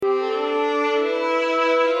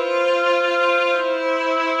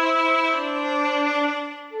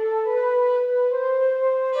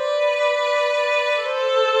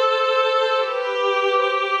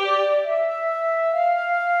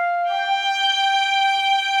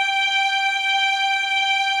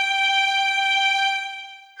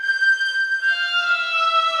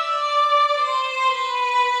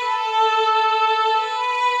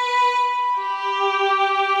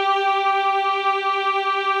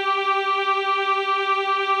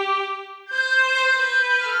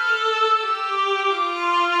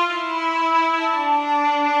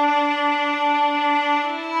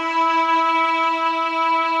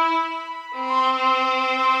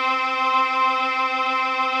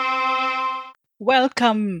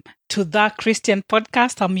Welcome to the Christian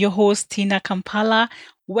Podcast. I'm your host, Tina Kampala,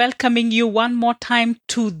 welcoming you one more time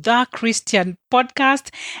to the Christian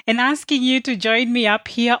Podcast and asking you to join me up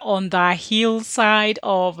here on the hillside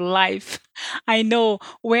of life. I know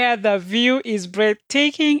where the view is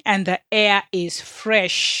breathtaking and the air is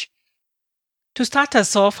fresh. To start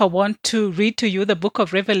us off, I want to read to you the book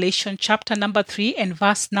of Revelation, chapter number 3 and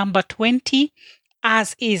verse number 20,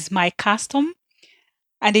 as is my custom.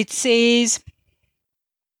 And it says,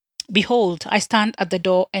 "Behold, I stand at the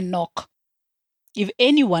door and knock. If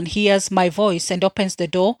anyone hears my voice and opens the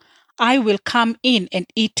door, I will come in and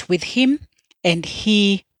eat with him and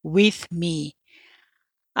he with me."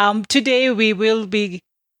 Today we will be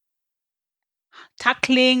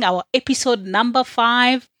tackling our episode number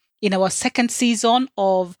 5 in our second season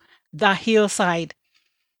of The Hillside.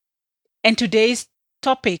 And today's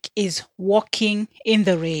topic is walking in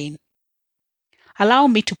the rain. Allow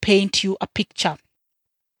me to paint you a picture.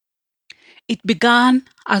 It began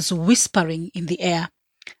as whispering in the air.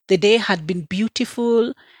 The day had been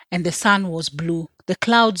beautiful and the sun was blue. The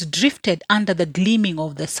clouds drifted under the gleaming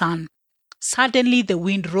of the sun. Suddenly the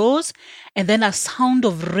wind rose and then a sound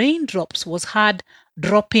of raindrops was heard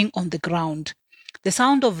dropping on the ground. The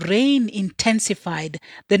sound of rain intensified.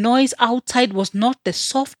 The noise outside was not the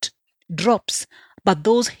soft drops, but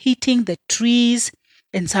those hitting the trees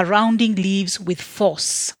and surrounding leaves with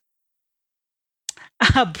force.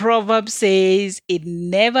 A proverb says, "It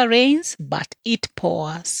never rains, but it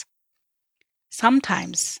pours."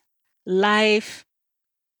 Sometimes life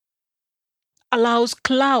allows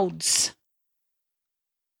clouds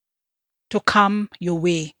to come your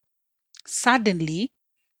way. Suddenly,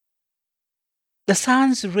 the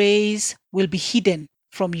sun's rays will be hidden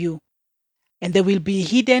from you, and they will be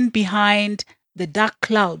hidden behind the dark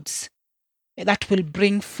clouds that will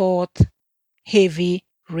bring forth heavy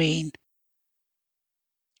rain.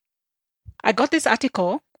 I got this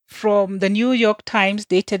article from the New York Times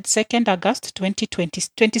dated 2nd August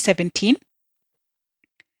 2017,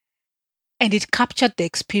 and it captured the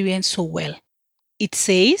experience so well. It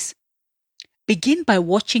says, "Begin by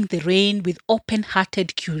watching the rain with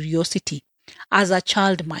open-hearted curiosity, as a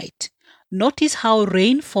child might. Notice how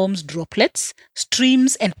rain forms droplets,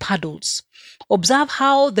 streams, and puddles. Observe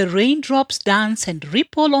how the raindrops dance and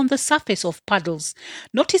ripple on the surface of puddles.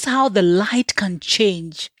 Notice how the light can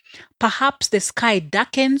change. Perhaps the sky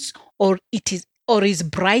darkens or is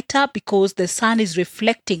brighter because the sun is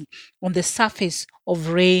reflecting on the surface of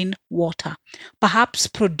rain water, perhaps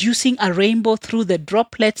producing a rainbow through the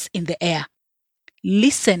droplets in the air.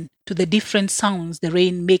 Listen to the different sounds the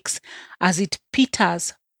rain makes as it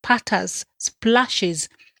pitters, patters, splashes,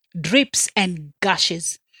 drips, and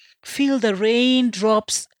gushes. Feel the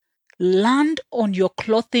raindrops land on your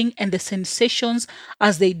clothing and the sensations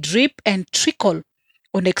as they drip and trickle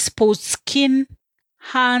on exposed skin,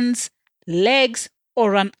 hands, legs,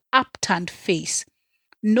 or an upturned face.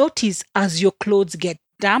 Notice as your clothes get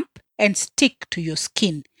damp and stick to your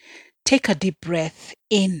skin. Take a deep breath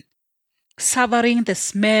in, savoring the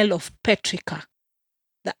smell of petrica,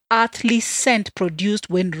 the earthly scent produced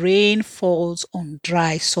when rain falls on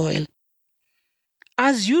dry soil.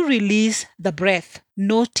 As you release the breath,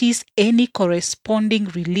 notice any corresponding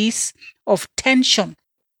release of tension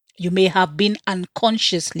you may have been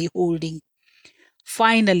unconsciously holding.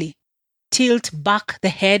 Finally, tilt back the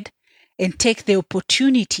head and take the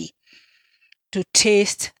opportunity to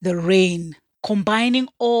taste the rain, combining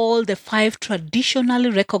all the 5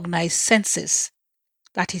 traditionally recognized senses,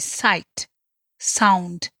 that is sight,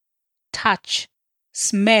 sound, touch,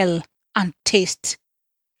 smell, and taste,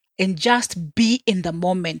 and just be in the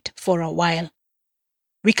moment for a while.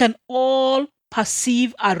 We can all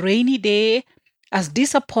perceive a rainy day as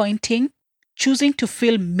disappointing, choosing to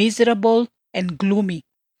feel miserable and gloomy.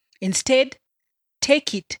 Instead,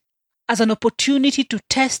 take it as an opportunity to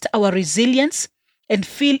test our resilience and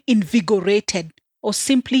feel invigorated, or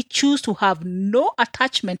simply choose to have no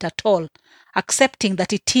attachment at all, accepting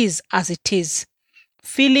that it is as it is,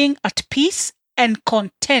 feeling at peace and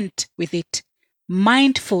content with it,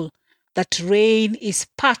 mindful that rain is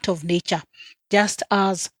part of nature, just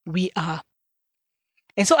as we are.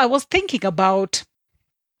 And so I was thinking about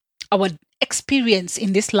our experience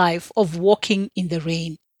in this life of walking in the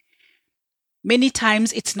rain. Many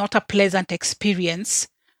times it's not a pleasant experience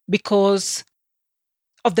because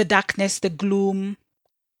of the darkness, the gloom,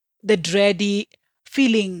 the dready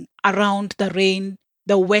feeling around the rain,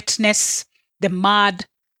 the wetness, the mud,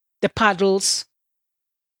 the puddles.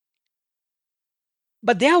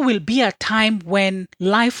 But there will be a time when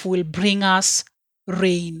life will bring us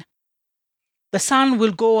rain. The sun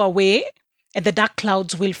will go away and the dark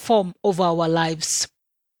clouds will form over our lives.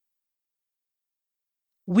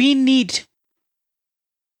 We need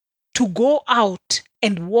to go out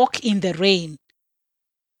and walk in the rain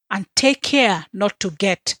and take care not to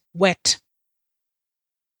get wet.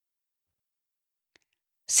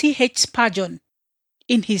 C.H. Spurgeon,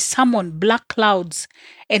 in his sermon Black Clouds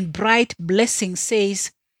and Bright Blessings,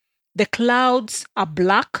 says, "The clouds are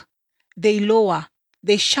black, they lower,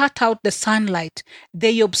 they shut out the sunlight,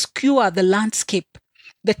 they obscure the landscape.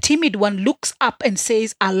 The timid one looks up and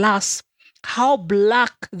says, Alas, how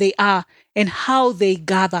black they are and how they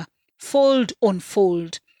gather, fold on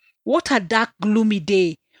fold. What a dark, gloomy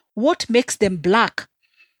day. What makes them black?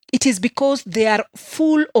 It is because they are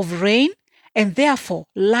full of rain, and therefore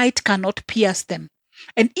light cannot pierce them.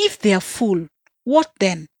 And if they are full, what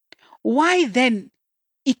then? Why then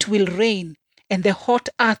it will rain, and the hot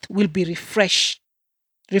earth will be refreshed.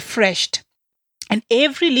 And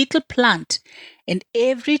every little plant and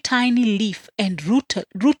every tiny leaf and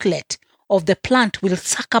rootlet of the plant will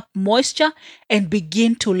suck up moisture and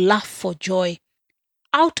begin to laugh for joy.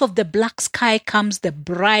 Out of the black sky comes the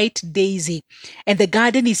bright daisy, and the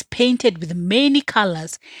garden is painted with many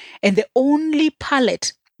colors, and the only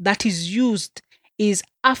palette that is used is,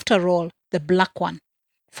 after all, the black one,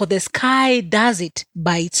 for the sky does it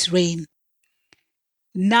by its rain."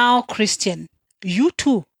 Now, Christian, you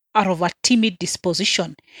too are of a timid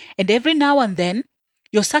disposition, and every now and then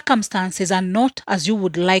your circumstances are not as you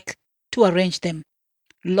would like to arrange them.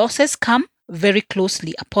 Losses come very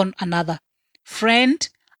closely upon another. Friend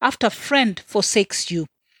after friend forsakes you.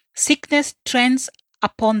 Sickness trends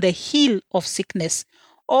upon the heel of sickness.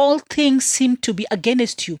 All things seem to be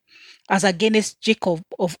against you, as against Jacob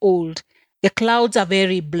of old. The clouds are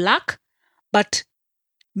very black, but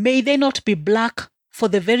may they not be black for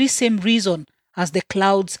the very same reason as the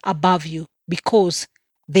clouds above you, because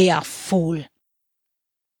they are full.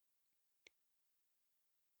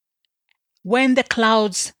 When the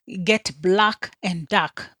clouds get black and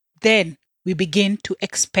dark, then we begin to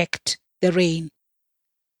expect the rain.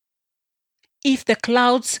 If the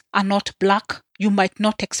clouds are not black, you might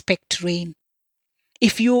not expect rain.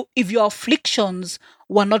 If your afflictions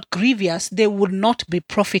were not grievous, they would not be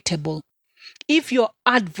profitable. If your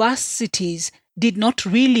adversities did not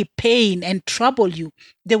really pain and trouble you,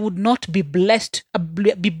 they would not be blessed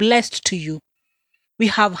to you. We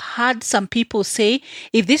have heard some people say,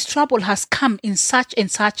 if this trouble has come in such and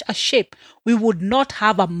such a shape, we would not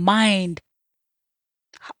have minded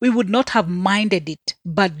it,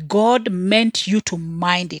 but God meant you to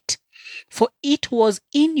mind it. For it was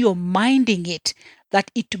in your minding it that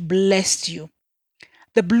it blessed you.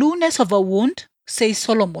 The blueness of a wound, says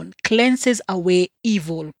Solomon, cleanses away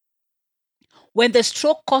evil. When the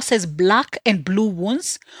stroke causes black and blue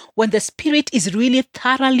wounds, when the spirit is really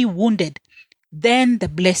thoroughly wounded, then the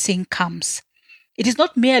blessing comes. It is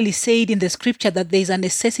not merely said in the scripture that there is a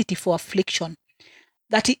necessity for affliction.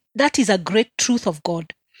 That is a great truth of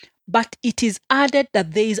God. But it is added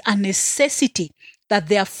that there is a necessity that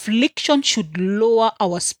the affliction should lower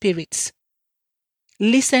our spirits.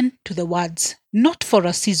 Listen to the words, not for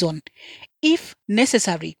a season. If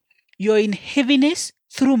necessary, you're in heaviness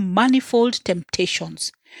through manifold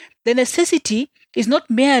temptations. The necessity is not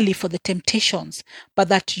merely for the temptations, but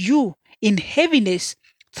that you, in heaviness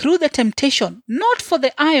through the temptation, not for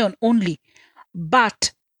the iron only,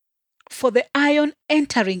 but for the iron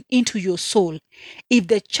entering into your soul. If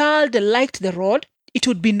the child liked the rod, it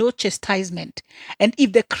would be no chastisement. And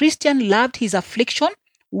if the Christian loved his affliction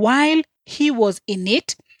while he was in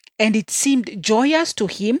it, and it seemed joyous to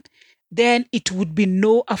him, then it would be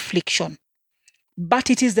no affliction. But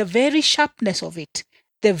it is the very sharpness of it,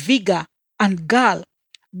 the vigor and gall,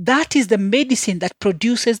 that is the medicine that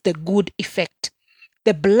produces the good effect.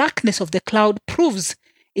 The blackness of the cloud proves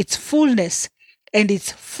its fullness, and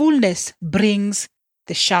its fullness brings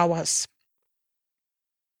the showers.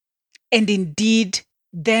 And indeed,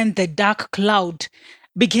 then the dark cloud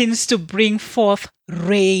begins to bring forth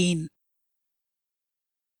rain.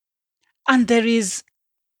 And there is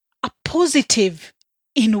a positive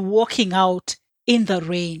in walking out in the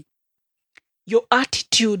rain. Your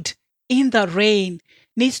attitude in the rain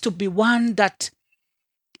needs to be one that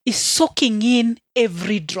is soaking in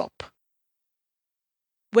every drop.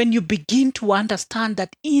 When you begin to understand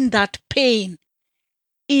that in that pain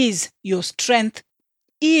is your strength,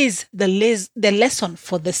 is the lesson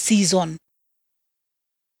for the season.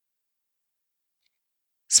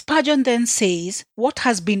 Spurgeon then says, what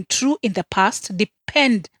has been true in the past,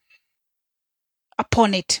 depend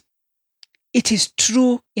upon it. It is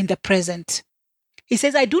true in the present. He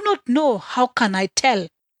says, I do not know, how can I tell?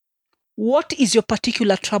 What is your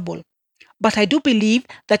particular trouble? But I do believe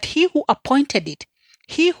that He who appointed it,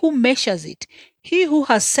 He who measures it, He who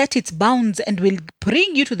has set its bounds and will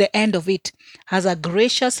bring you to the end of it, has a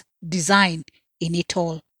gracious design in it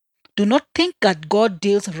all. Do not think that God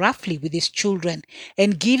deals roughly with His children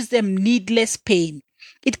and gives them needless pain.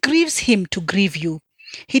 It grieves Him to grieve you.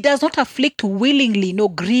 He does not afflict willingly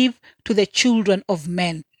nor grieve to the children of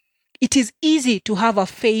men. It is easy to have a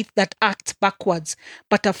faith that acts backwards,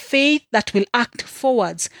 but a faith that will act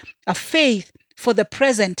forwards, a faith for the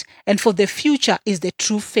present and for the future is the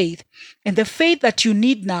true faith, and the faith that you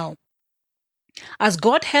need now. As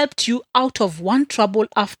God helped you out of one trouble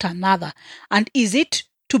after another, and is it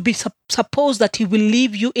to be supposed that He will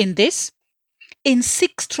leave you in this? In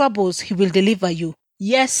 6 troubles He will deliver you.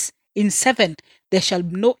 Yes, in 7 there shall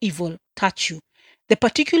no evil touch you. The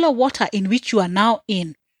particular water in which you are now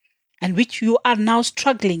in, and which you are now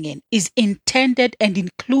struggling in, is intended and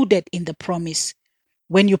included in the promise.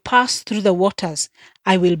 When you pass through the waters,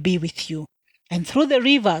 I will be with you, and through the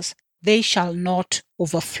rivers, they shall not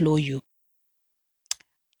overflow you.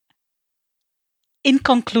 In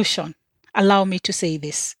conclusion, allow me to say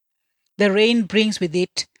this. The rain brings with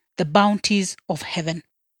it the bounties of heaven.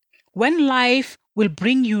 When life will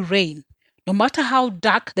bring you rain, no matter how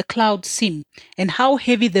dark the clouds seem and how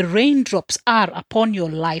heavy the raindrops are upon your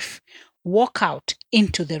life, walk out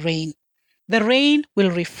into the rain. The rain will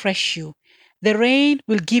refresh you. The rain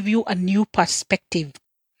will give you a new perspective.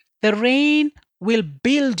 The rain will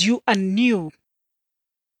build you anew.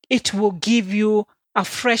 It will give you a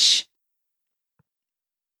fresh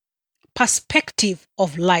perspective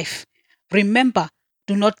of life. Remember,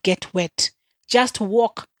 do not get wet. Just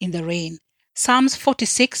walk in the rain. Psalms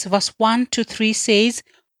 46 verse 1-3 says,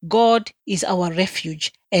 God is our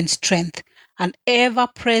refuge and strength, an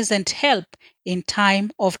ever-present help in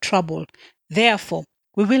time of trouble. Therefore,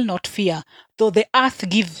 we will not fear, though the earth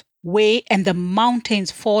give way and the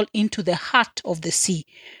mountains fall into the heart of the sea,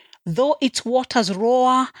 though its waters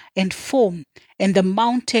roar and foam, and the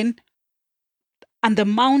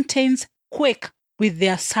mountains quake with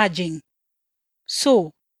their surging.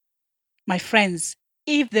 So, my friends,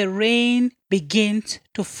 if the rain begins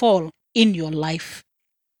to fall in your life,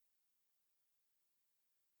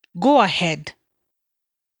 go ahead,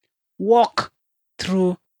 walk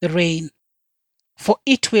through the rain, for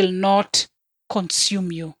it will not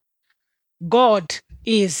consume you. God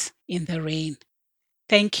is in the rain.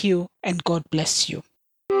 Thank you, and God bless you.